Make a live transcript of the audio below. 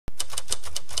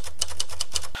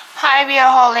Hi, we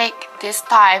are HOLIK. This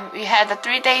time, we had a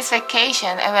 3 days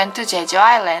vacation and went to Jeju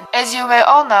Island. As you may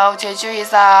all know, Jeju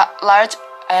is a large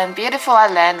and beautiful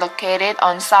island located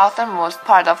on southernmost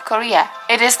part of Korea.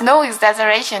 It is no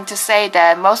exaggeration to say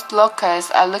that most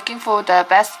locals are looking for the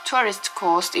best tourist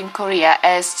coast in Korea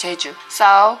as Jeju.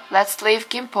 So, let's leave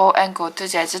Gimpo and go to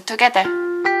Jeju together.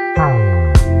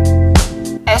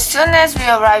 As soon as we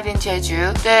arrived in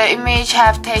Jeju, the image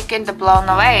have taken the blown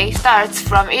away starts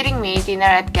from eating me dinner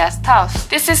at guesthouse.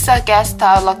 This is a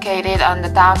guesthouse located on the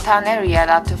downtown area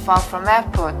not too far from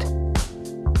airport.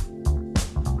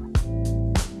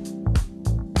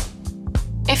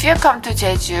 If you come to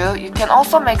Jeju, you can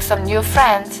also make some new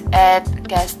friends at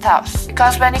guesthouse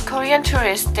because many Korean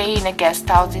tourists stay in a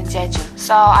guesthouse in Jeju.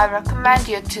 So I recommend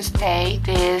you to stay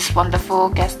this wonderful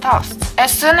guesthouse.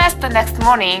 As soon as the next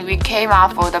morning, we came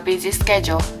out for the busy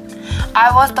schedule.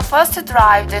 I was the first to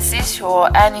drive the seashore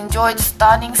and enjoyed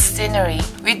stunning scenery.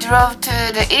 We drove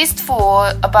to the east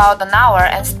for about an hour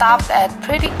and stopped at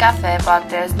pretty cafe, but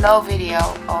there's no video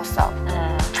also.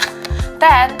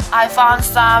 Then I found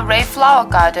some red flower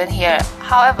garden here.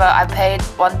 However, I paid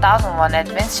 1,000 won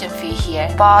admission fee here.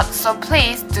 So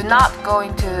please do not go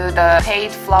into the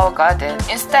paid flower garden.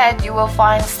 Instead, you will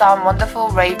find some wonderful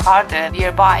red garden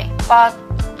nearby. But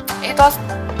it was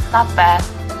not bad.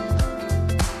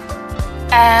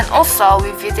 And also,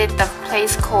 we visited the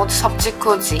place called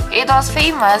Seoulvlog. It was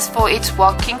famous for its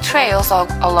walking trails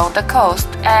along the coast.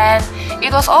 And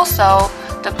it was also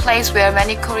the place where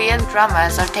many Korean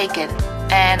dramas are taken.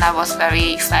 And I was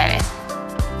very excited.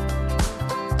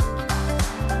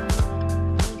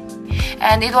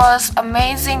 And it was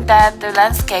amazing that the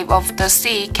landscape of the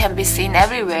sea can be seen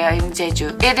everywhere in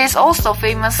Jeju. It is also a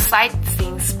famous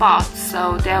sightseeing spot,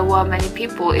 so there were many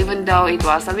people even though it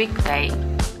was a weekday.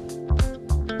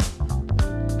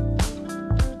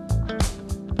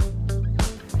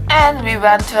 And we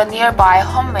went to a nearby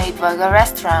homemade burger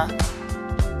restaurant.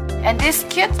 And this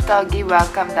cute doggy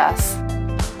welcomed us.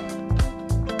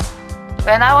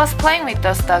 When I was playing with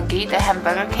this doggy, the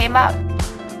hamburger came out.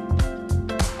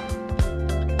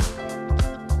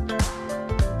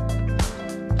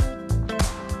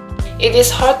 It is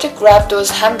hard to grab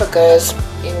those hamburgers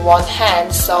in one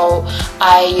hand, so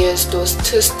I used those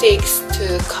 2 sticks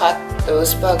to cut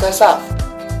those burgers off.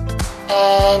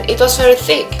 And it was very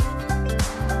thick.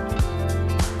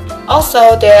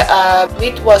 Also, their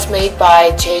meat was made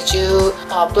by Jeju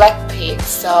black pig,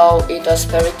 so it was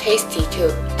very tasty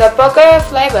too. The burger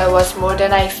flavor was more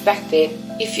than I expected.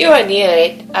 If you are near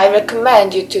it, I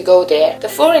recommend you to go there. The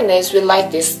foreigners will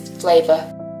like this flavor.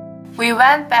 We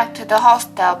went back to the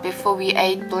hostel before we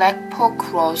ate black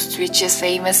pork roast, which is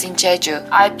famous in Jeju.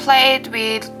 I played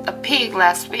with a pig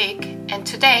last week, and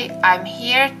today I'm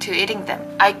here to eating them.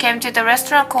 I came to the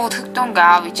restaurant called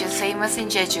Hukdongga, which is famous in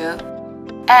Jeju.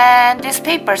 And this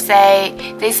paper say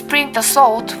they sprinkle the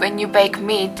salt when you bake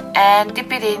meat and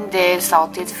dip it in the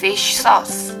salted fish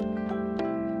sauce.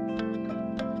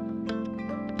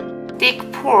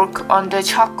 Thick pork on the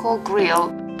charcoal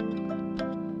grill.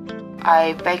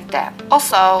 I baked them.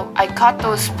 Also, I cut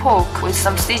those pork with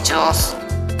some scissors.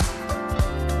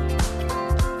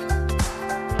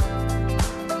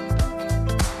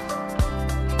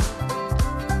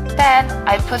 Then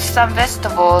I put some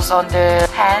vegetables on the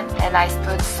pan and I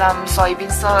put some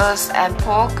soybean sauce and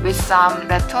pork with some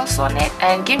lettuce on it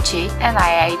and kimchi, and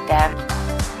I ate them.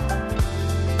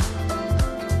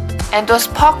 And those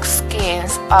pork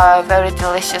skins are very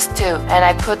delicious too, and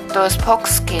I put those pork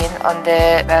skin on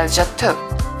the velvet too.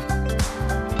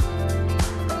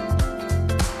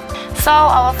 So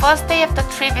our first day of the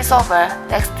trip is over.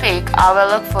 Next week I will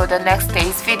look for the next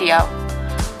day's video.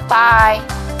 Bye!